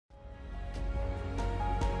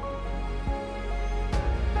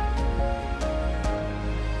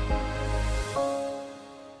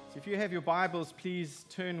you have your Bibles, please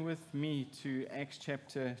turn with me to Acts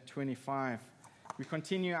chapter 25. We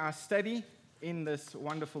continue our study in this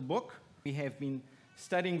wonderful book. We have been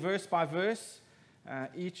studying verse by verse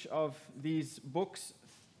each of these books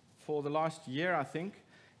for the last year, I think,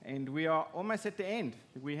 and we are almost at the end.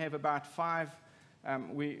 We have about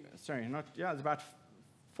it's about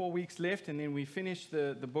 4 weeks left, and then we finish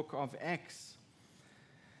the book of Acts.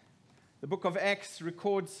 The book of Acts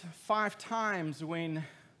records 5 times when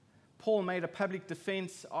Paul made a public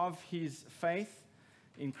defense of his faith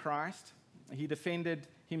in Christ. He defended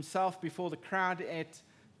himself before the crowd at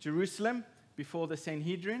Jerusalem, before the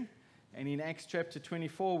Sanhedrin. And in Acts chapter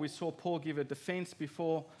 24, we saw Paul give a defense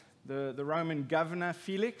before the Roman governor,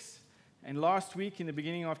 Felix. And last week, in the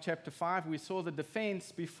beginning of chapter 5, we saw the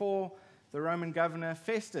defense before the Roman governor,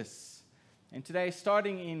 Festus. And today,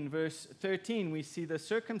 starting in verse 13, we see the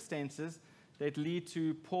circumstances that lead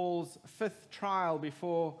to Paul's 5th trial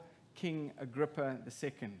before King Agrippa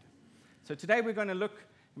II. So today we're going to look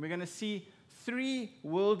and we're going to see 3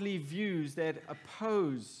 worldly views that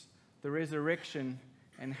oppose the resurrection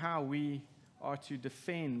and how we are to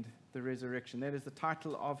defend the resurrection. That is the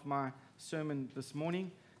title of my sermon this morning,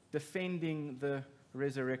 Defending the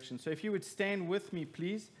Resurrection. So if you would stand with me,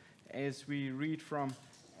 please, as we read from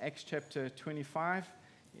Acts chapter 25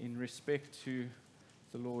 in respect to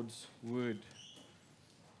the Lord's word.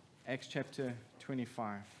 Acts chapter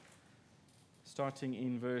 25. Starting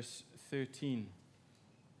in verse 13.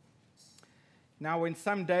 Now when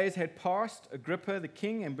some days had passed, Agrippa the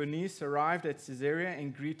king and Bernice arrived at Caesarea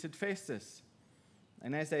and greeted Festus.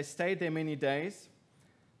 And as they stayed there many days,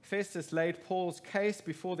 Festus laid Paul's case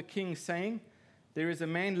before the king, saying, "There is a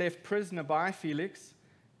man left prisoner by Felix,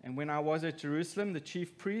 and when I was at Jerusalem, the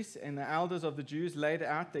chief priests and the elders of the Jews laid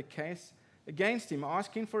out their case against him,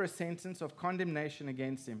 asking for a sentence of condemnation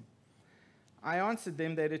against him. I answered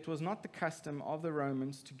them that it was not the custom of the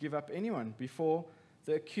Romans to give up anyone before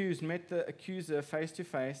the accused met the accuser face to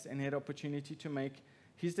face and had opportunity to make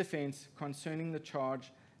his defense concerning the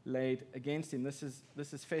charge laid against him." This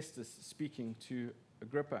is Festus speaking to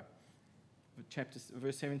Agrippa,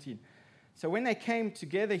 verse 17. "So when they came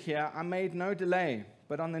together here, I made no delay,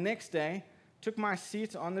 but on the next day took my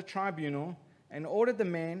seat on the tribunal and ordered the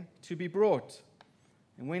man to be brought.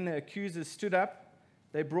 And when the accusers stood up,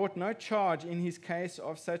 they brought no charge in his case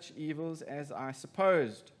of such evils as I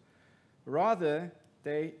supposed. Rather,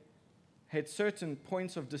 they had certain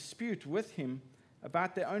points of dispute with him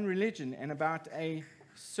about their own religion and about a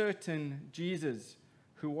certain Jesus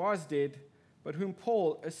who was dead, but whom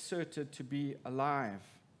Paul asserted to be alive.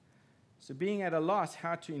 So being at a loss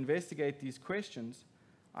how to investigate these questions,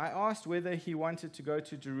 I asked whether he wanted to go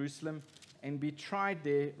to Jerusalem and be tried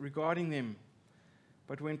there regarding them.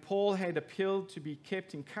 But when Paul had appealed to be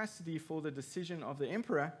kept in custody for the decision of the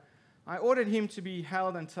emperor, I ordered him to be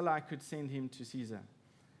held until I could send him to Caesar.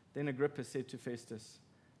 Then Agrippa said to Festus,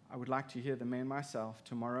 'I would like to hear the man myself.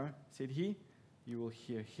 Tomorrow,' said he, 'you will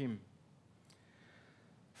hear him.'"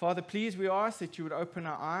 Father, please, we ask that you would open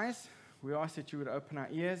our eyes. We ask that you would open our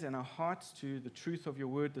ears and our hearts to the truth of your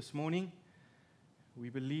word this morning. We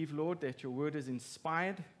believe, Lord, that your word is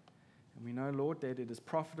inspired. And we know, Lord, that it is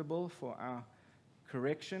profitable for our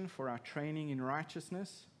correction, for our training in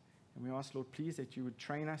righteousness. And we ask, Lord, please, that you would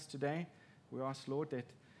train us today. We ask, Lord, that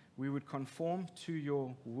we would conform to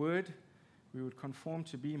your word. We would conform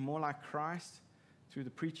to be more like Christ through the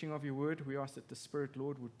preaching of your word. We ask that the Spirit,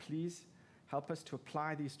 Lord, would please help us to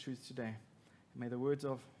apply these truths today. And may the words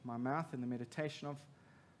of my mouth and the meditation of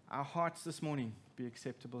our hearts this morning be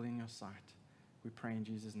acceptable in your sight. We pray in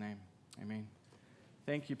Jesus' name. Amen.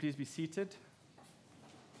 Thank you. Please be seated.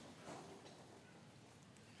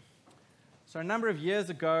 So a number of years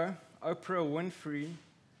ago, Oprah Winfrey,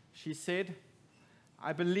 she said,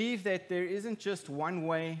 "I believe that there isn't just one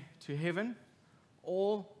way to heaven.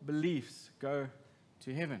 All beliefs go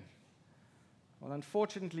to heaven." Well,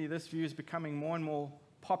 unfortunately, this view is becoming more and more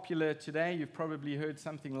popular today. You've probably heard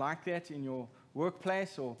something like that in your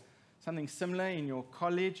workplace or something similar in your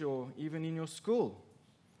college or even in your school.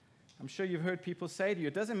 I'm sure you've heard people say to you,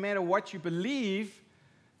 it doesn't matter what you believe,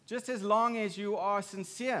 just as long as you are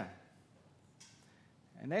sincere.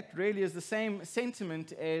 And that really is the same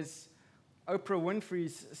sentiment as Oprah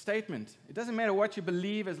Winfrey's statement. It doesn't matter what you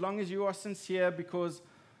believe as long as you are sincere, because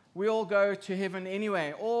we all go to heaven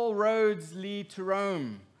anyway. All roads lead to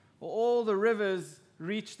Rome, or all the rivers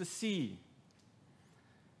reach the sea.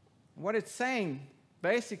 What it's saying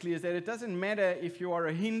basically is that it doesn't matter if you are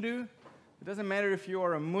a Hindu, it doesn't matter if you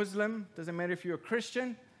are a Muslim, it doesn't matter if you're a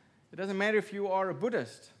Christian, it doesn't matter if you are a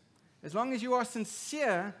Buddhist. As long as you are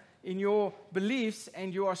sincere in your beliefs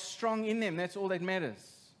and you are strong in them, that's all that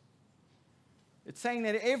matters. It's saying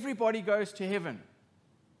that everybody goes to heaven.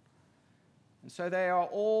 And so they are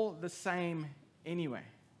all the same anyway.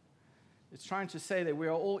 It's trying to say that we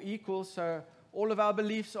are all equal, so all of our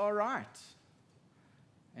beliefs are right.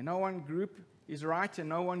 And no one group is right and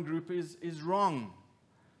no one group is wrong.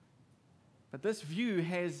 But this view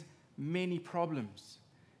has many problems.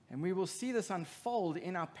 And we will see this unfold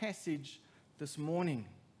in our passage this morning.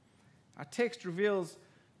 Our text reveals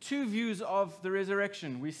two views of the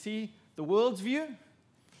resurrection. We see the world's view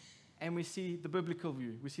and we see the biblical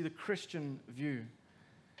view. We see the Christian view.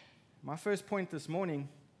 My first point this morning,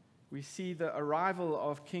 we see the arrival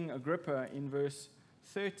of King Agrippa in verse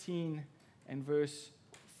 13 and verse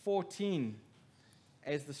 14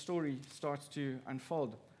 as the story starts to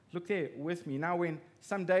unfold. Look there with me. Now when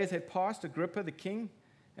some days had passed, Agrippa the king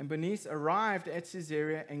and Bernice arrived at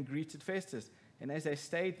Caesarea and greeted Festus. And as they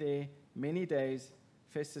stayed there many days,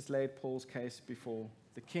 Festus laid Paul's case before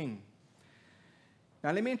the king.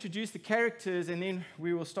 Now let me introduce the characters and then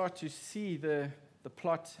we will start to see the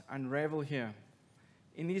plot unravel here.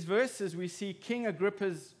 In these verses we see King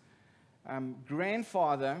Agrippa's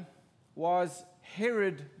grandfather was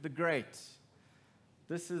Herod the Great.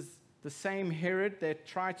 This is the same Herod that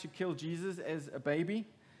tried to kill Jesus as a baby,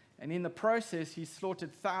 and in the process he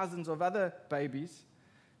slaughtered thousands of other babies.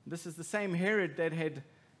 This is the same Herod that had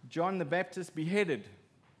John the Baptist beheaded.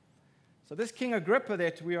 So this King Agrippa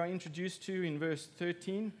that we are introduced to in verse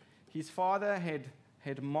 13, his father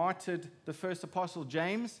had martyred the first apostle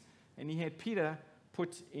James, and he had Peter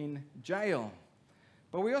put in jail.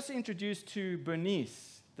 But we're also introduced to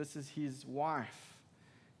Bernice. This is his wife.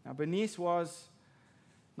 Now Bernice was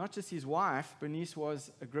not just his wife, Bernice was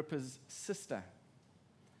Agrippa's sister.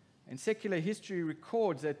 And secular history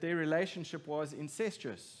records that their relationship was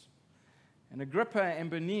incestuous. And Agrippa and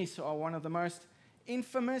Bernice are one of the most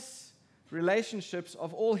infamous relationships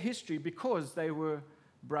of all history because they were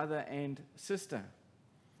brother and sister.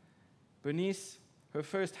 Bernice, her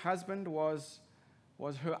first husband, was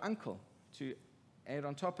her uncle, to add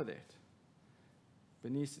on top of that.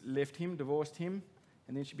 Bernice left him, divorced him,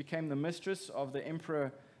 and then she became the mistress of the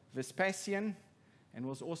Emperor Vespasian and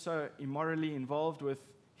was also immorally involved with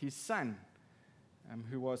his son,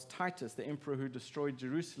 who was Titus, the emperor who destroyed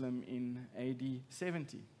Jerusalem in AD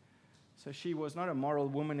 70. So she was not a moral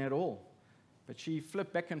woman at all, but she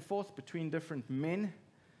flipped back and forth between different men.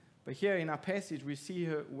 But here in our passage, we see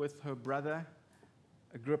her with her brother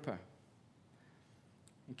Agrippa.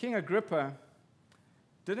 And King Agrippa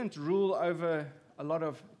didn't rule over a lot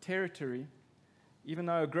of territory. Even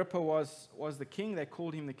though Agrippa was the king, they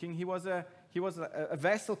called him the king. He was a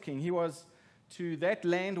vassal king. He was to that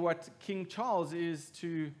land what King Charles is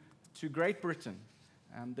to Great Britain.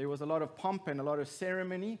 There was a lot of pomp and a lot of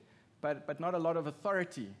ceremony, but not a lot of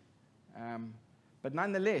authority. But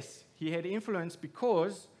nonetheless, he had influence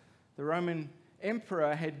because the Roman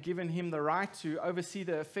emperor had given him the right to oversee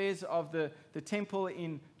the affairs of the temple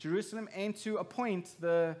in Jerusalem and to appoint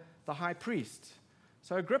the high priest.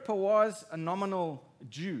 So Agrippa was a nominal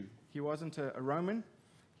Jew. He wasn't a Roman.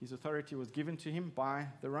 His authority was given to him by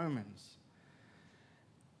the Romans.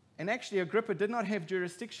 And actually, Agrippa did not have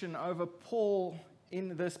jurisdiction over Paul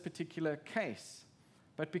in this particular case.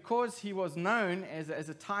 But because he was known as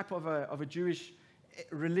a type of a Jewish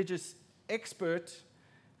religious expert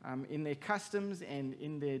in their customs and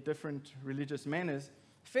in their different religious manners,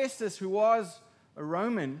 Festus, who was a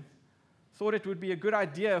Roman, thought it would be a good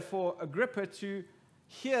idea for Agrippa to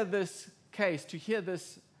hear this case, to hear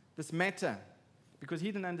this matter, because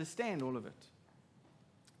he didn't understand all of it.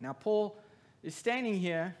 Now, Paul is standing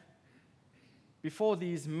here before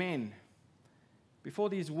these men, before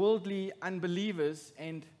these worldly unbelievers,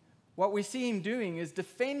 and what we see him doing is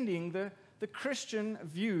defending the Christian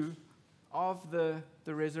view of the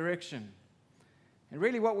resurrection. And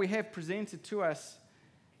really what we have presented to us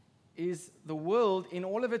is the world in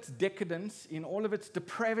all of its decadence, in all of its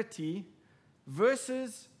depravity,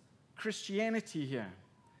 versus Christianity here.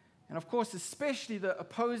 And of course, especially the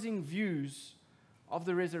opposing views of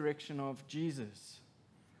the resurrection of Jesus.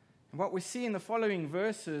 And what we see in the following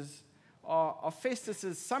verses are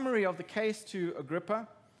Festus's summary of the case to Agrippa.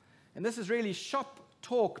 And this is really shop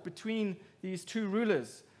talk between these two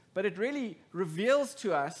rulers. But it really reveals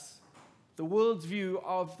to us the world's view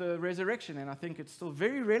of the resurrection. And I think it's still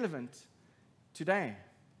very relevant today.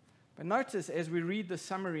 But notice as we read the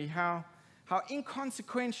summary how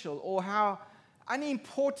inconsequential or how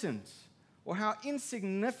unimportant or how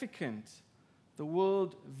insignificant the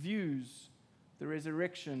world views the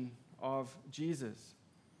resurrection of Jesus.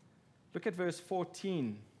 Look at verse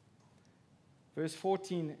 14. Verse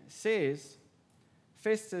 14 says,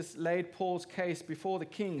 Festus laid Paul's case before the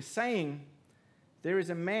king, saying, there is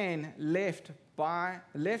a man left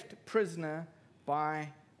prisoner by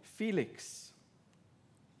Felix.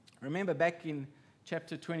 Remember back in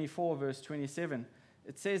chapter 24, verse 27,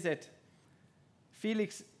 it says that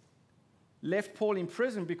Felix left Paul in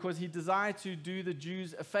prison because he desired to do the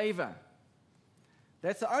Jews a favor.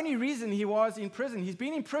 That's the only reason he was in prison. He's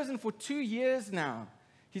been in prison for 2 years now.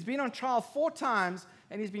 He's been on trial 4 times,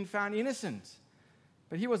 and he's been found innocent.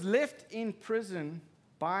 But he was left in prison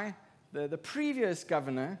by the previous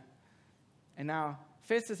governor, and now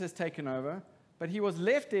Festus has taken over, but he was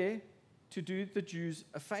left there to do the Jews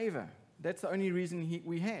a favor. That's the only reason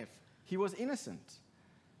we have. He was innocent.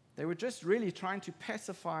 They were just really trying to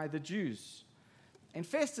pacify the Jews. And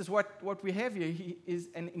Festus, what we have here, he is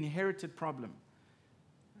an inherited problem.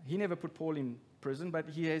 He never put Paul in prison, but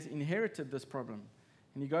he has inherited this problem.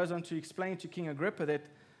 And he goes on to explain to King Agrippa that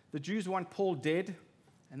the Jews want Paul dead,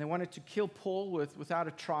 and they wanted to kill Paul without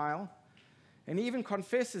a trial. And he even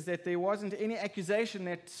confesses that there wasn't any accusation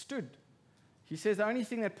that stood. He says the only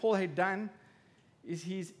thing that Paul had done is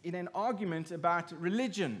he's in an argument about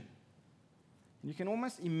religion. And you can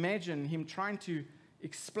almost imagine him trying to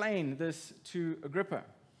explain this to Agrippa.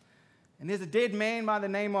 And there's a dead man by the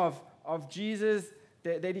name of Jesus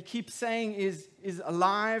that he keeps saying is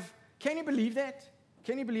alive. Can you believe that?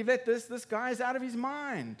 Can you believe that? This guy is out of his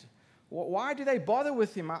mind. Why do they bother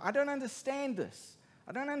with him? I don't understand this.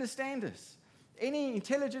 I don't understand this. Any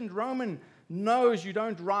intelligent Roman knows you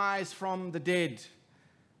don't rise from the dead.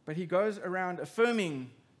 But he goes around affirming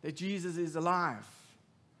that Jesus is alive.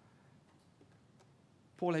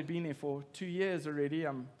 Paul had been there for 2 years already.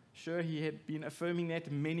 I'm sure he had been affirming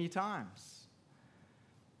that many times.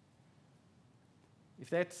 If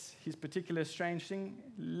that's his particular strange thing,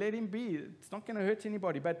 let him be. It's not going to hurt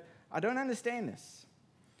anybody. But I don't understand this.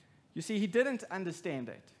 You see, he didn't understand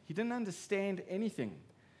that. He didn't understand anything.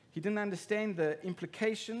 He didn't understand the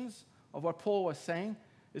implications of what Paul was saying,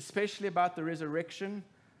 especially about the resurrection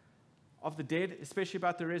of the dead, especially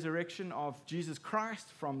about the resurrection of Jesus Christ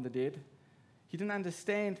from the dead. He didn't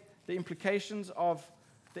understand the implications of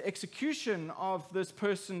the execution of this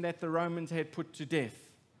person that the Romans had put to death,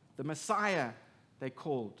 the Messiah they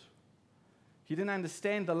called. He didn't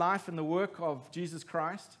understand the life and the work of Jesus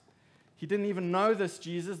Christ. He didn't even know this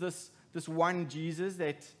Jesus, this one Jesus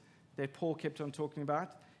that Paul kept on talking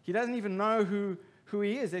about. He doesn't even know who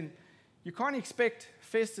he is. And you can't expect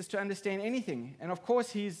Festus to understand anything. And of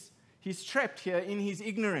course, he's trapped here in his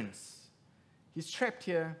ignorance. He's trapped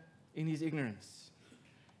here in his ignorance.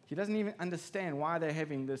 He doesn't even understand why they're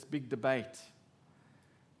having this big debate.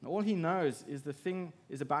 And all he knows is the thing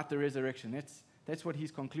is about the resurrection. That's what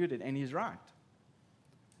he's concluded, and he's right.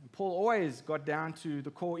 And Paul always got down to the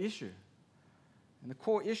core issue. And the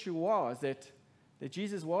core issue was that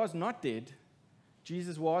Jesus was not dead.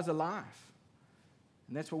 Jesus was alive.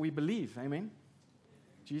 And that's what we believe, amen?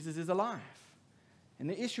 Jesus is alive. And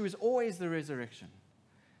the issue is always the resurrection.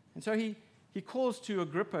 And so he calls to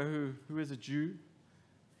Agrippa, who is a Jew,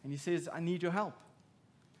 and he says, I need your help.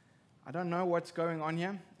 I don't know what's going on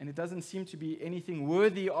here, and it doesn't seem to be anything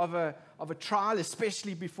worthy of a trial,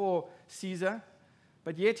 especially before Caesar.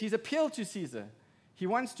 But yet he's appealed to Caesar. He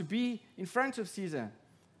wants to be in front of Caesar.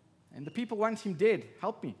 And the people want him dead.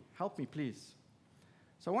 Help me, please.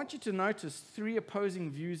 So I want you to notice 3 opposing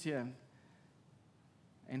views here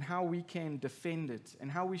and how we can defend it and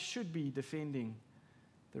how we should be defending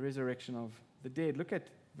the resurrection of the dead. Look at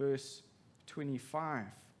verse 25.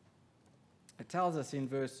 It tells us in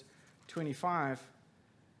verse 25,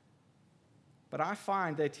 but I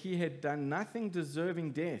find that he had done nothing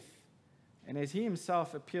deserving death, and as he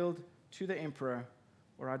himself appealed to the emperor,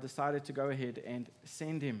 or I decided to go ahead and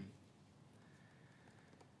send him.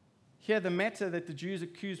 Here, the matter that the Jews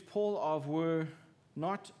accused Paul of were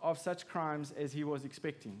not of such crimes as he was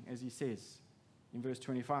expecting, as he says in verse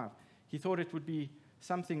 25. He thought it would be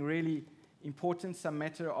something really important, some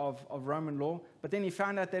matter of Roman law, but then he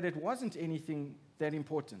found out that it wasn't anything that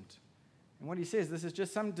important. And what he says, this is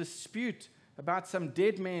just some dispute about some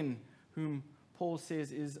dead man whom Paul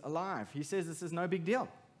says is alive. He says this is no big deal.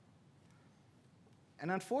 And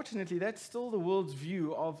unfortunately, that's still the world's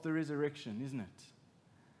view of the resurrection, isn't it?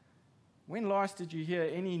 When last did you hear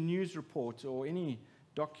any news report or any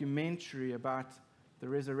documentary about the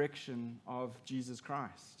resurrection of Jesus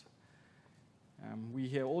Christ? We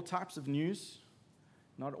hear all types of news.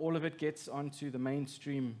 Not all of it gets onto the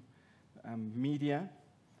mainstream media.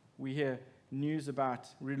 We hear news about,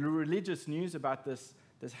 religious news about this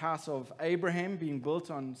house of Abraham being built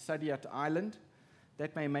on Sadia Island.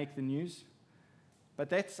 That may make the news. But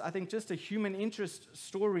that's, I think, just a human interest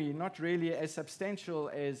story, not really as substantial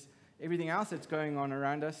as everything else that's going on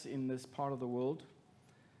around us in this part of the world.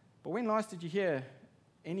 But when last did you hear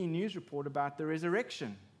any news report about the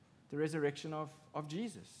resurrection of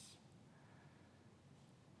Jesus?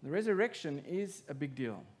 The resurrection is a big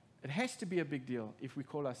deal. It has to be a big deal if we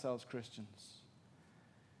call ourselves Christians.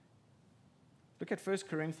 Look at 1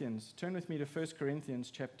 Corinthians. Turn with me to 1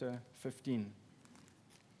 Corinthians chapter 15.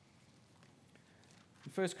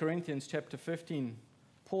 In 1 Corinthians chapter 15,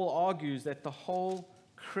 Paul argues that the whole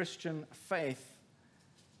Christian faith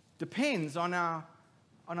depends on our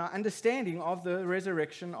understanding of the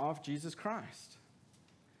resurrection of Jesus Christ.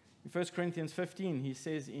 In 1 Corinthians 15, he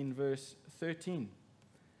says in verse 13,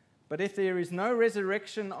 "But if there is no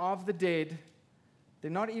resurrection of the dead,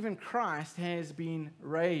 then not even Christ has been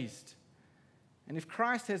raised. And if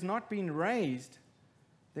Christ has not been raised,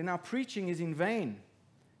 then our preaching is in vain,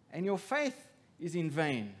 and your faith is in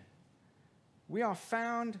vain. We are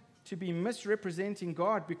found to be misrepresenting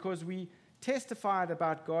God because we testified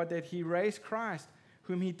about God that he raised Christ,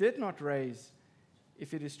 whom he did not raise,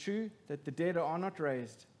 if it is true that the dead are not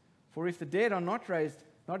raised. For if the dead are not raised,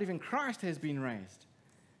 not even Christ has been raised.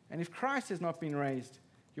 And if Christ has not been raised,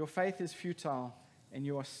 your faith is futile, and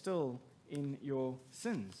you are still in your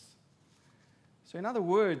sins." So in other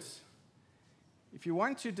words, if you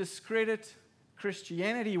want to discredit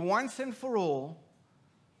Christianity once and for all,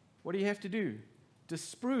 what do you have to do?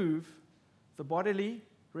 Disprove the bodily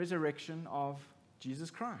resurrection of Jesus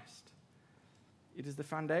Christ. It is the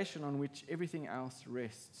foundation on which everything else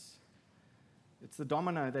rests. It's the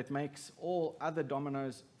domino that makes all other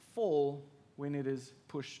dominoes fall when it is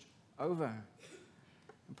pushed over.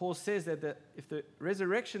 And Paul says that if the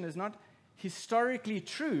resurrection is not historically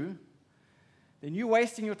true, then you're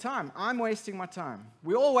wasting your time. I'm wasting my time.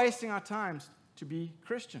 We're all wasting our times to be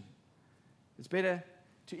Christian. It's better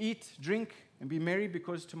to eat, drink, and be merry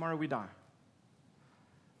because tomorrow we die.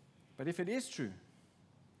 But if it is true,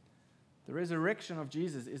 the resurrection of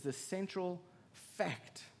Jesus is the central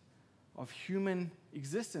fact of human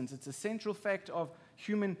existence. It's a central fact of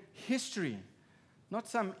human history, not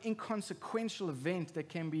some inconsequential event that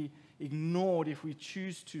can be ignored if we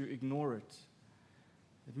choose to ignore it.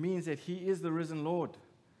 It means that he is the risen Lord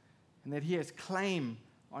and that he has claim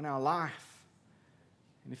on our life.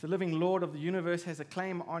 And if the living Lord of the universe has a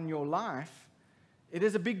claim on your life, it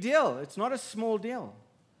is a big deal. It's not a small deal.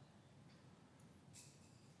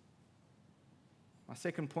 My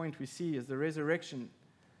second point we see is the resurrection,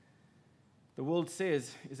 the world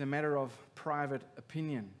says, is a matter of private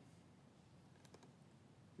opinion.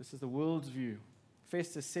 This is the world's view.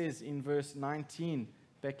 Festus says in verse 19,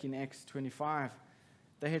 back in Acts 25,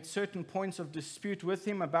 they had certain points of dispute with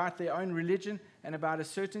him about their own religion and about a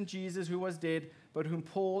certain Jesus who was dead, but whom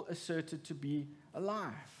Paul asserted to be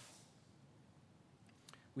alive.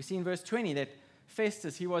 We see in verse 20 that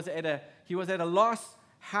Festus, he was at a loss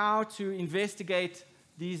how to investigate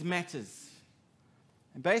these matters.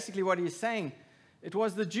 And basically what he's saying, it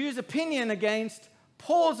was the Jews' opinion against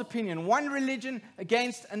Paul's opinion, one religion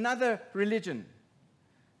against another religion.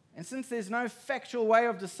 And since there's no factual way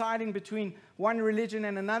of deciding between one religion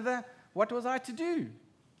and another, what was I to do?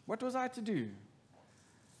 What was I to do?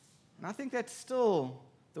 And I think that's still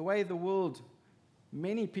the way the world,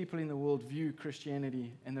 many people in the world view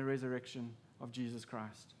Christianity and the resurrection of Jesus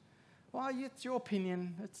Christ. Well, it's your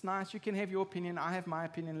opinion. It's nice. You can have your opinion. I have my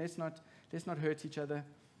opinion. Let's not hurt each other.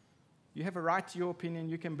 You have a right to your opinion.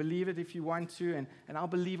 You can believe it if you want to, and I'll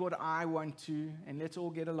believe what I want to, and let's all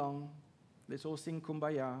get along. Let's all sing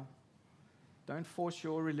Kumbaya. Don't force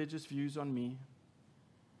your religious views on me.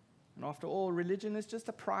 And after all, religion is just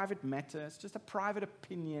a private matter. It's just a private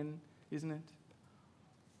opinion, isn't it?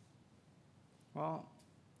 Well,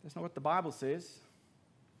 that's not what the Bible says.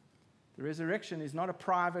 The resurrection is not a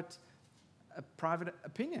private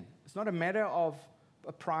opinion. It's not a matter of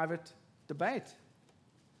a private debate,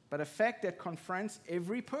 but a fact that confronts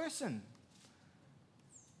every person.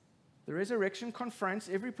 The resurrection confronts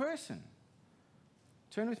every person.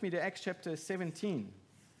 Turn with me to Acts chapter 17.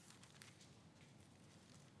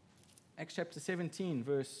 Acts chapter 17,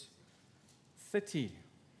 verse 30.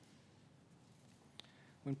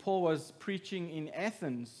 When Paul was preaching in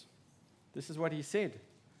Athens, this is what he said.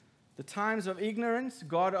 The times of ignorance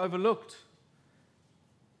God overlooked,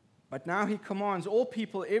 but now he commands all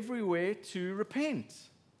people everywhere to repent.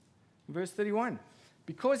 Verse 31.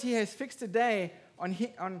 Because he has fixed a day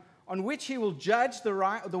on which he will judge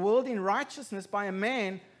the world in righteousness by a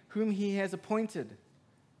man whom he has appointed.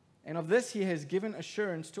 And of this he has given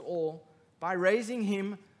assurance to all by raising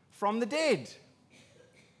him from the dead.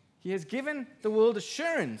 He has given the world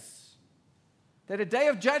assurance that a day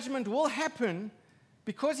of judgment will happen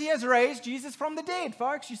because he has raised Jesus from the dead.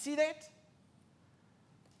 Folks, you see that?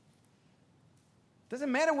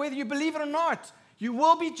 Doesn't matter whether you believe it or not. You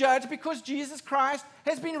will be judged because Jesus Christ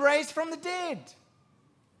has been raised from the dead.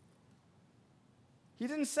 He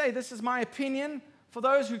didn't say, this is my opinion for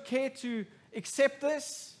those who care to accept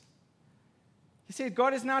this. He said,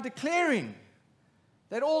 God is now declaring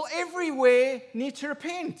that all everywhere need to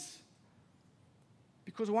repent.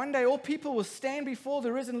 Because one day all people will stand before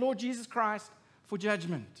the risen Lord Jesus Christ for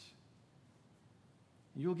judgment.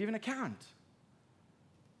 You'll give an account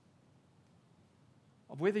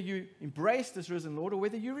of whether you embraced this risen Lord or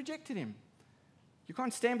whether you rejected him. You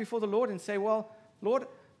can't stand before the Lord and say, well, Lord,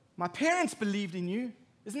 my parents believed in you.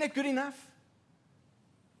 Isn't that good enough?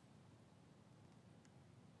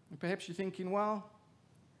 And perhaps you're thinking, well,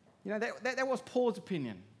 that was Paul's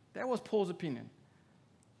opinion. That was Paul's opinion.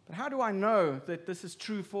 But how do I know that this is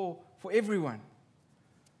true for everyone?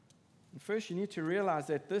 And first, you need to realize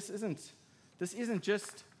that this isn't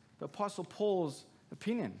just the Apostle Paul's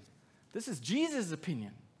opinion. This is Jesus'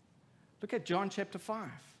 opinion. Look at John chapter 5.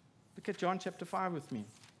 Look at John chapter 5 with me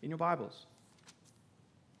in your Bibles.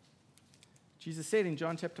 Jesus said in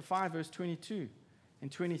John chapter 5, verse 22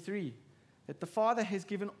 and 23, that the Father has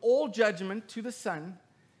given all judgment to the Son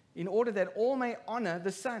in order that all may honor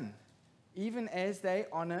the Son, even as they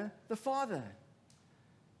honor the Father.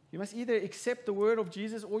 You must either accept the word of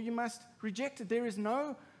Jesus or you must reject it. There is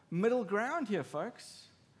no middle ground here, folks.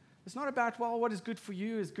 It's not about, well, what is good for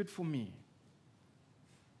you is good for me.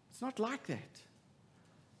 It's not like that.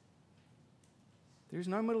 There is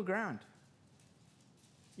no middle ground.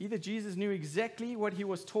 Either Jesus knew exactly what he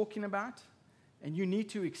was talking about and you need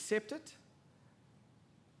to accept it,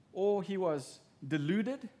 or he was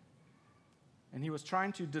deluded and he was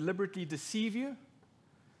trying to deliberately deceive you,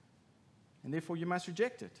 and therefore you must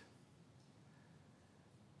reject it.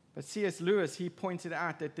 But C.S. Lewis, he pointed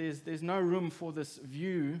out that there's no room for this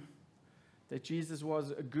view that Jesus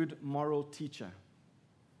was a good moral teacher.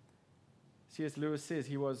 C.S. Lewis says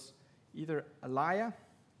he was either a liar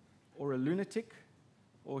or a lunatic,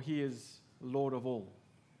 or he is Lord of all.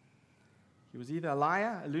 He was either a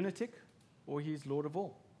liar, a lunatic, or he is Lord of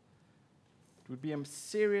all. It would be a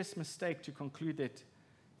serious mistake to conclude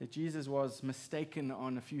that Jesus was mistaken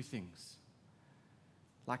on a few things,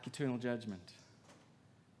 like eternal judgment.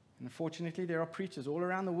 And unfortunately, there are preachers all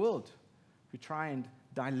around the world who try and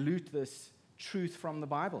dilute this truth from the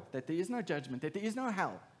Bible, that there is no judgment, that there is no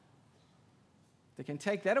hell. They can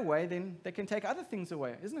take that away, then they can take other things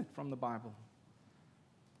away, isn't it, from the Bible?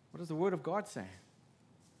 What does the Word of God say?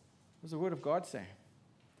 What does the Word of God say?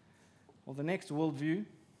 Well, the next worldview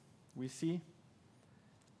we see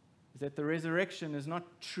is that the resurrection is not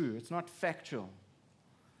true. It's not factual.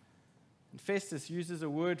 And Festus uses a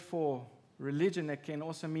word for religion that can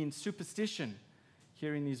also mean superstition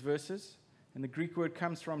here in these verses. And the Greek word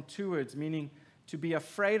comes from two words, meaning to be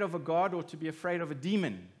afraid of a god or to be afraid of a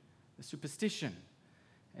demon, a superstition.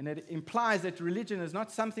 And it implies that religion is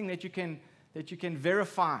not something that you can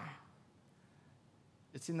verify.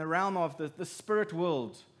 It's in the realm of the spirit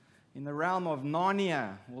world, in the realm of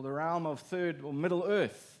Narnia, or the realm of third or middle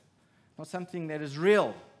earth. Not something that is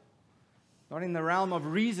real. Not in the realm of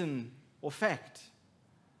reason or fact.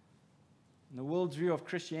 And the world's view of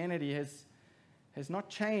Christianity has not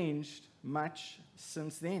changed much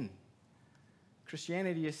since then.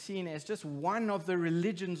 Christianity is seen as just one of the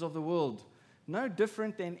religions of the world, no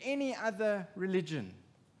different than any other religion.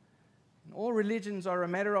 And all religions are a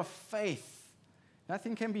matter of faith.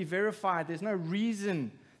 Nothing can be verified. There's no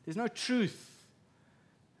reason. There's no truth.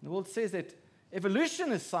 And the world says that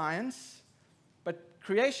evolution is science, but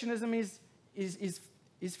creationism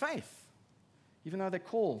is faith. Even though they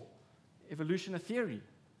call evolution a theory,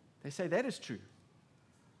 they say that is true.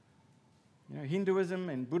 Hinduism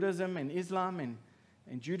and Buddhism and Islam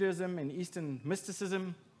and Judaism and Eastern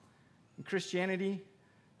mysticism and Christianity,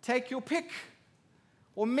 take your pick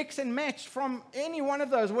or mix and match from any one of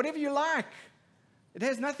those, whatever you like. It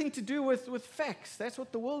has nothing to do with facts. That's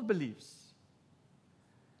what the world believes.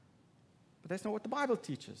 But that's not what the Bible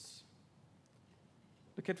teaches.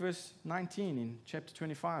 Look at verse 19 in chapter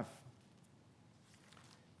 25.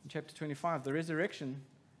 In chapter 25, the resurrection,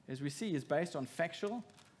 as we see, is based on factual,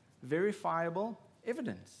 verifiable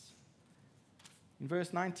evidence. In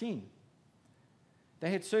verse 19,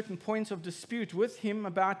 they had certain points of dispute with him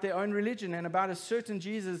about their own religion and about a certain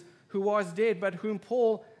Jesus who was dead, but whom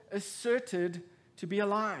Paul asserted to be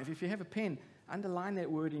alive. If you have a pen, underline that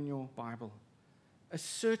word in your Bible.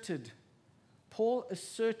 Asserted. Paul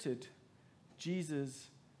asserted Jesus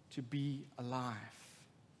to be alive.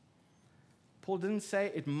 Paul didn't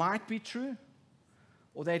say it might be true,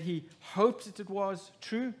 or that he hoped that it was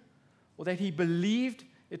true, or that he believed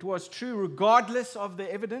it was true regardless of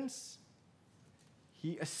the evidence.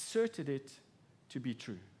 he asserted it to be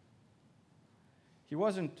true. He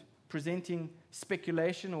wasn't presenting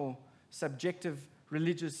speculation or subjective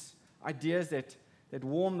religious ideas that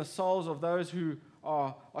warm the souls of those who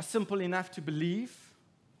are simple enough to believe.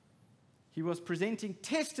 He was presenting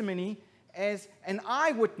testimony as an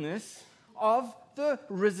eyewitness of the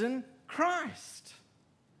risen Christ.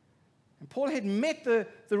 And Paul had met the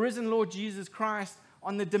risen Lord Jesus Christ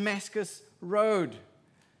on the Damascus road.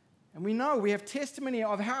 And we have testimony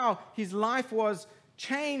of how his life was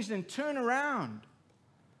changed and turned around.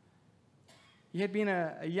 He had been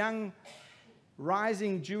a young,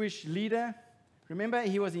 rising Jewish leader. Remember,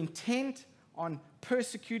 he was intent on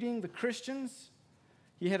persecuting the Christians.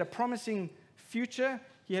 He had a promising future.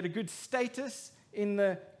 He had a good status in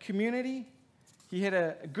the community. He had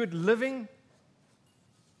a good living.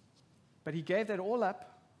 But he gave that all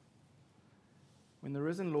up when the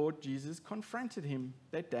risen Lord Jesus confronted him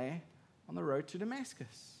that day on the road to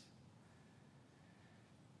Damascus.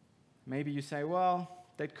 Maybe you say, well,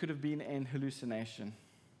 that could have been an hallucination.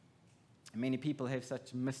 Many people have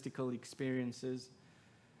such mystical experiences.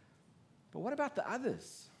 But what about the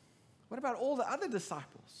others? What about all the other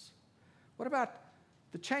disciples? What about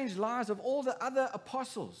the changed lives of all the other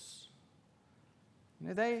apostles?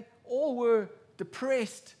 They all were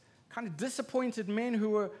depressed, kind of disappointed men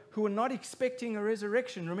who were not expecting a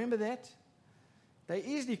resurrection. Remember that? They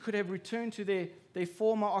easily could have returned to their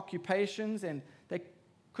former occupations, and they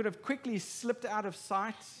could have quickly slipped out of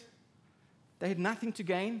sight. They had nothing to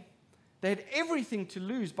gain. They had everything to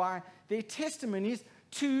lose by their testimonies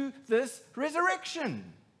to this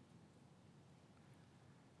resurrection.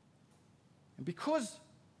 And because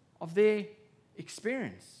of their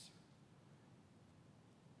experience,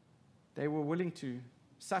 they were willing to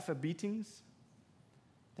suffer beatings.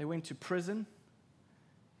 They went to prison.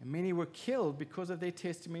 And many were killed because of their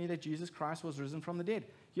testimony that Jesus Christ was risen from the dead.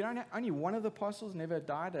 Only one of the apostles never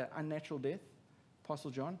died an unnatural death,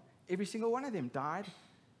 Apostle John. Every single one of them died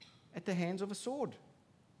at the hands of a sword.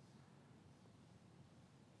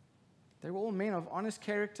 They were all men of honest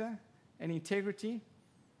character and integrity.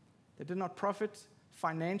 They did not profit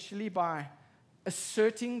financially by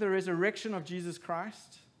asserting the resurrection of Jesus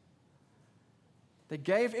Christ. They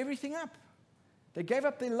gave everything up. They gave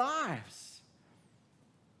up their lives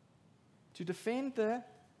to defend the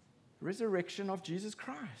resurrection of Jesus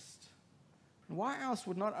Christ. And why else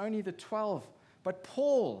would not only the 12, but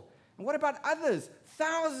Paul, and what about others,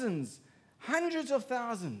 thousands, hundreds of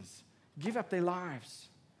thousands, give up their lives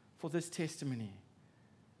for this testimony?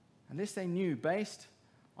 Unless they knew, based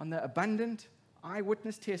on the abundant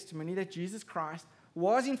eyewitness testimony, that Jesus Christ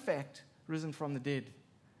was in fact risen from the dead.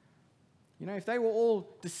 If they were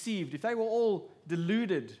all deceived, if they were all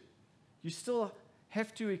deluded, you still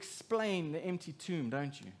have to explain the empty tomb,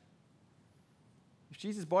 don't you? If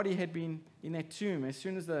Jesus' body had been in that tomb, as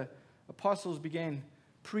soon as the apostles began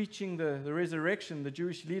preaching the resurrection, the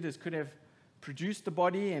Jewish leaders could have produced the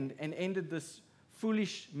body and ended this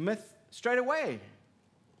foolish myth straight away.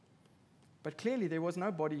 But clearly there was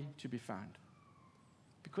no body to be found,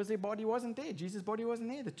 because their body wasn't there. Jesus' body wasn't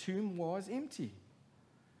there. The tomb was empty.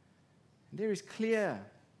 And there is clear,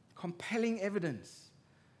 compelling evidence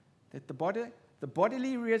that the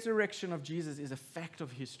bodily resurrection of Jesus is a fact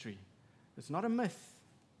of history. It's not a myth.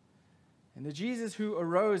 And the Jesus who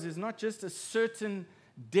arose is not just a certain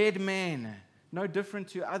dead man, no different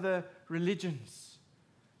to other religions.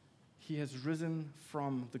 He has risen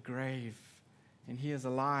from the grave, and he is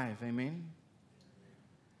alive. Amen?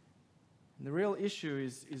 And the real issue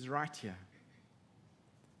is right here.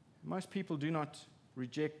 Most people do not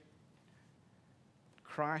reject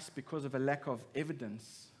Christ because of a lack of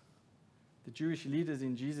evidence. The Jewish leaders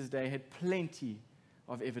in Jesus' day had plenty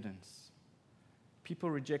of evidence. People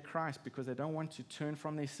reject Christ because they don't want to turn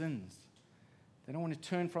from their sins. They don't want to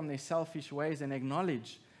turn from their selfish ways and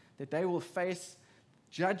acknowledge that they will face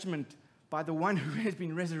judgment by the one who has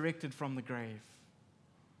been resurrected from the grave.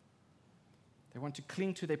 They want to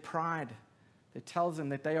cling to their pride that tells them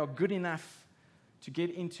that they are good enough to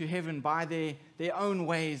get into heaven by their own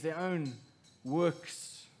ways, their own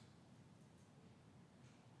works.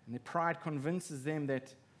 And their pride convinces them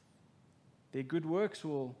that their good works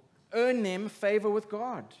will earn them favor with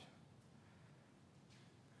God.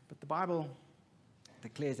 But the Bible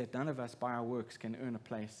declares that none of us by our works can earn a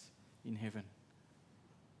place in heaven.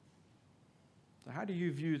 So how do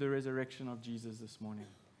you view the resurrection of Jesus this morning?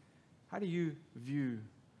 How do you view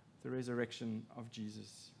the resurrection of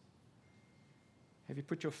Jesus? Have you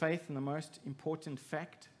put your faith in the most important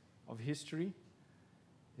fact of history,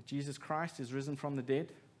 that Jesus Christ is risen from the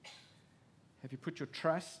dead? Have you put your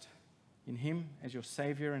trust in him as your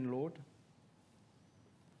Savior and Lord?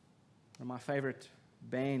 One of my favorite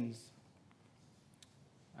bands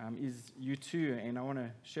is U2, and I want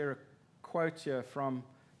to share a quote here from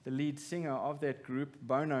the lead singer of that group,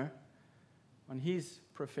 Bono, on his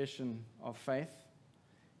profession of faith.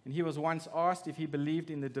 And he was once asked if he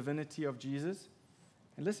believed in the divinity of Jesus.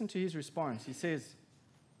 And listen to his response. He says,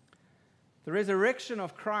 "The resurrection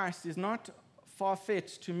of Christ is not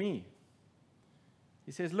far-fetched to me."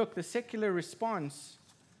 He says, look, the secular response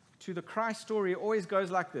to the Christ story always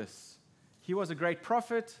goes like this. He was a great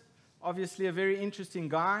prophet, obviously a very interesting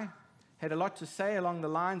guy, had a lot to say along the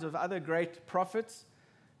lines of other great prophets,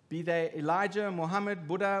 be they Elijah, Muhammad,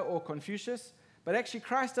 Buddha, or Confucius. But actually,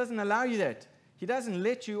 Christ doesn't allow you that. He doesn't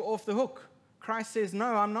let you off the hook. Christ says,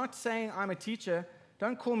 no, I'm not saying I'm a teacher.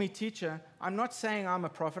 Don't call me teacher. I'm not saying I'm a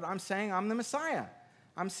prophet. I'm saying I'm the Messiah.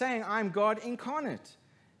 I'm saying I'm God incarnate.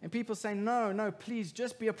 And people say, no, please,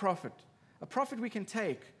 just be a prophet. A prophet we can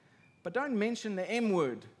take, but don't mention the M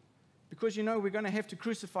word, because you know we're going to have to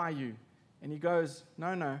crucify you. And he goes,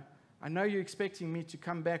 no, I know you're expecting me to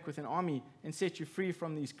come back with an army and set you free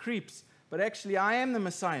from these creeps, but actually I am the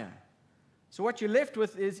Messiah. So what you're left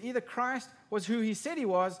with is either Christ was who he said he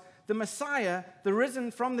was, the Messiah, the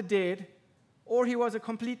risen from the dead, or he was a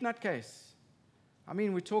complete nutcase. I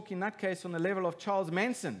mean, we're talking nutcase on the level of Charles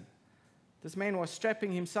Manson. This man was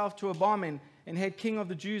strapping himself to a bomb and had King of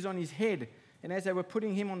the Jews on his head. And as they were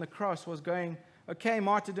putting him on the cross, was going, okay,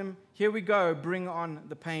 martyrdom, here we go, bring on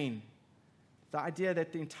the pain. The idea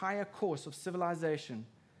that the entire course of civilization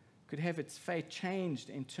could have its fate changed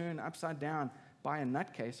and turned upside down by a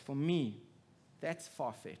nutcase, for me, that's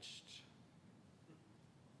far-fetched.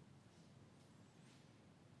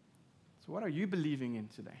 So what are you believing in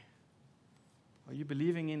today? Are you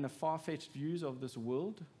believing in the far-fetched views of this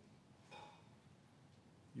world?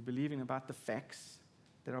 You're believing about the facts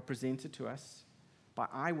that are presented to us by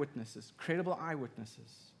eyewitnesses, credible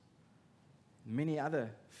eyewitnesses, and many other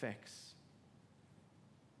facts.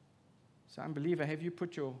 So, unbeliever, have you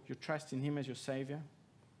put your trust in him as your Savior?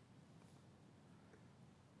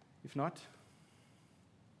 If not,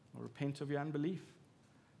 well, repent of your unbelief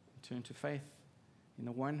and turn to faith in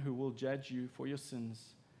the one who will judge you for your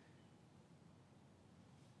sins.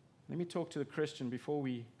 Let me talk to the Christian before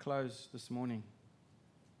we close this morning.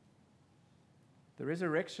 The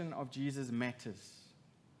resurrection of Jesus matters.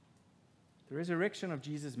 The resurrection of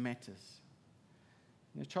Jesus matters.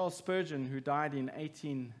 You know, Charles Spurgeon, who died in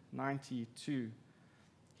 1892,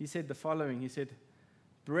 he said the following. He said,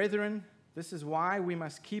 "Brethren, this is why we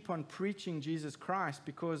must keep on preaching Jesus Christ,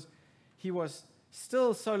 because he was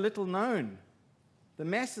still so little known. The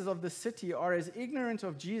masses of the city are as ignorant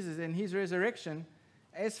of Jesus and his resurrection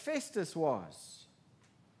as Festus was."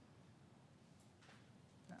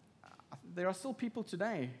 There are still people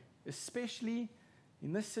today, especially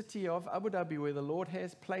in this city of Abu Dhabi, where the Lord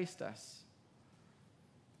has placed us,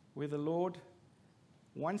 where the Lord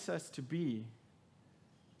wants us to be,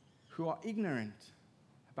 who are ignorant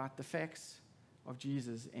about the facts of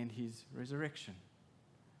Jesus and his resurrection.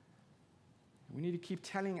 We need to keep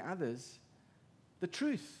telling others the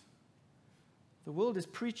truth. The world is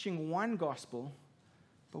preaching one gospel,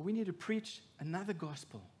 but we need to preach another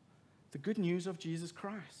gospel, the good news of Jesus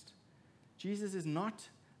Christ. Jesus is not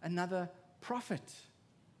another prophet.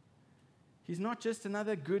 He's not just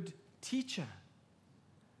another good teacher.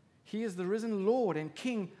 He is the risen Lord and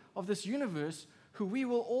King of this universe, who we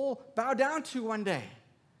will all bow down to one day.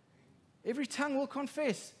 Every tongue will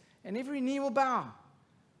confess and every knee will bow.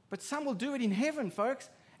 But some will do it in heaven, folks,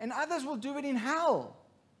 and others will do it in hell.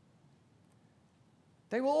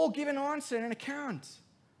 They will all give an answer and an account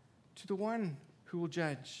to the one who will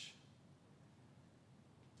judge.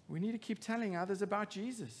 We need to keep telling others about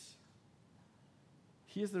Jesus.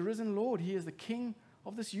 He is the risen Lord. He is the King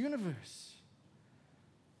of this universe.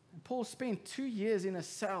 And Paul spent 2 years in a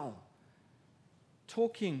cell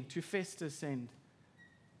talking to Festus and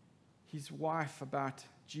his wife about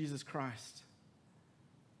Jesus Christ.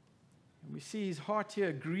 And we see his heart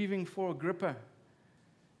here grieving for Agrippa.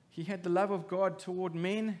 He had the love of God toward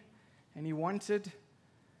men, and he wanted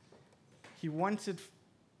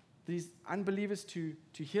these unbelievers to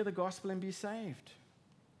hear the gospel and be saved.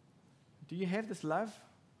 Do you have this love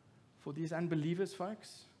for these unbelievers,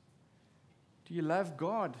 folks? Do you love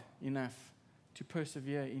God enough to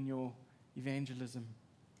persevere in your evangelism?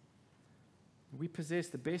 We possess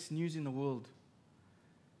the best news in the world.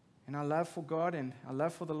 And our love for God and our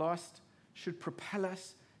love for the lost should propel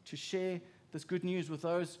us to share this good news with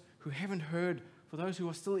those who haven't heard, for those who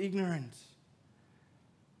are still ignorant.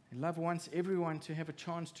 And love wants everyone to have a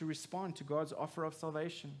chance to respond to God's offer of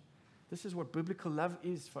salvation. This is what biblical love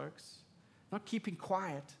is, folks. Not keeping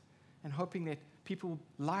quiet and hoping that people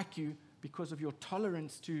like you because of your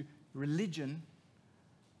tolerance to religion.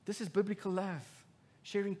 This is biblical love,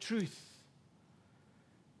 sharing truth.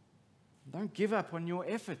 Don't give up on your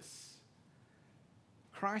efforts.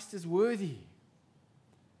 Christ is worthy.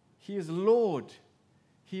 He is Lord.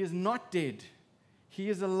 He is not dead. He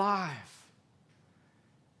is alive.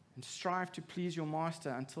 And strive to please your Master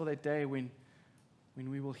until that day when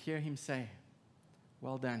we will hear him say,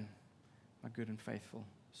 "Well done, my good and faithful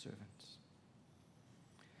servants."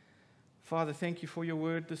 Father, thank you for your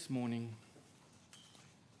word this morning.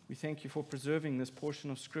 We thank you for preserving this portion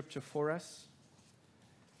of Scripture for us.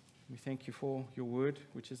 We thank you for your word,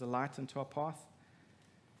 which is a light unto our path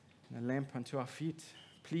and a lamp unto our feet.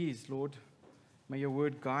 Please, Lord, may your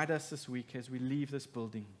word guide us this week as we leave this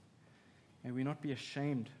building. May we not be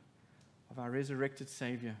ashamed of our resurrected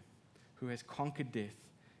Savior who has conquered death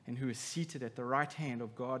and who is seated at the right hand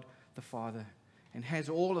of God the Father and has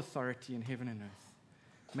all authority in heaven and earth.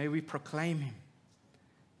 May we proclaim him.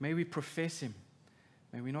 May we profess him.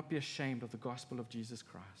 May we not be ashamed of the gospel of Jesus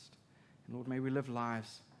Christ. And Lord, may we live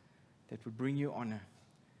lives that would bring you honor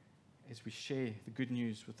as we share the good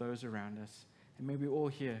news with those around us. And may we all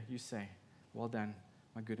hear you say, "Well done,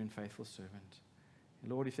 my good and faithful servant."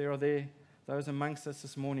 And Lord, if there are those amongst us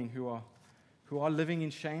this morning who are living in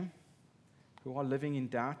shame, who are living in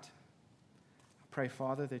doubt, I pray,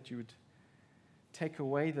 Father, that you would take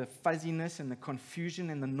away the fuzziness and the confusion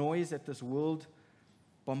and the noise that this world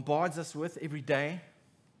bombards us with every day.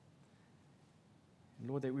 And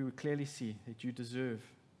Lord, that we would clearly see that you deserve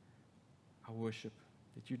our worship,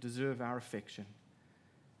 that you deserve our affection,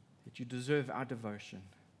 that you deserve our devotion.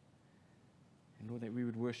 And Lord, that we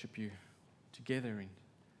would worship you together in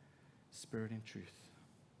spirit and truth.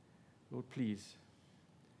 Lord, please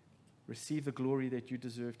receive the glory that you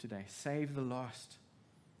deserve today. Save the lost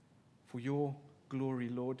for your glory,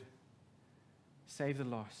 Lord. Save the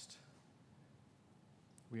lost.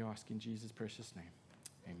 We ask in Jesus' precious name.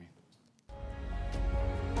 Amen.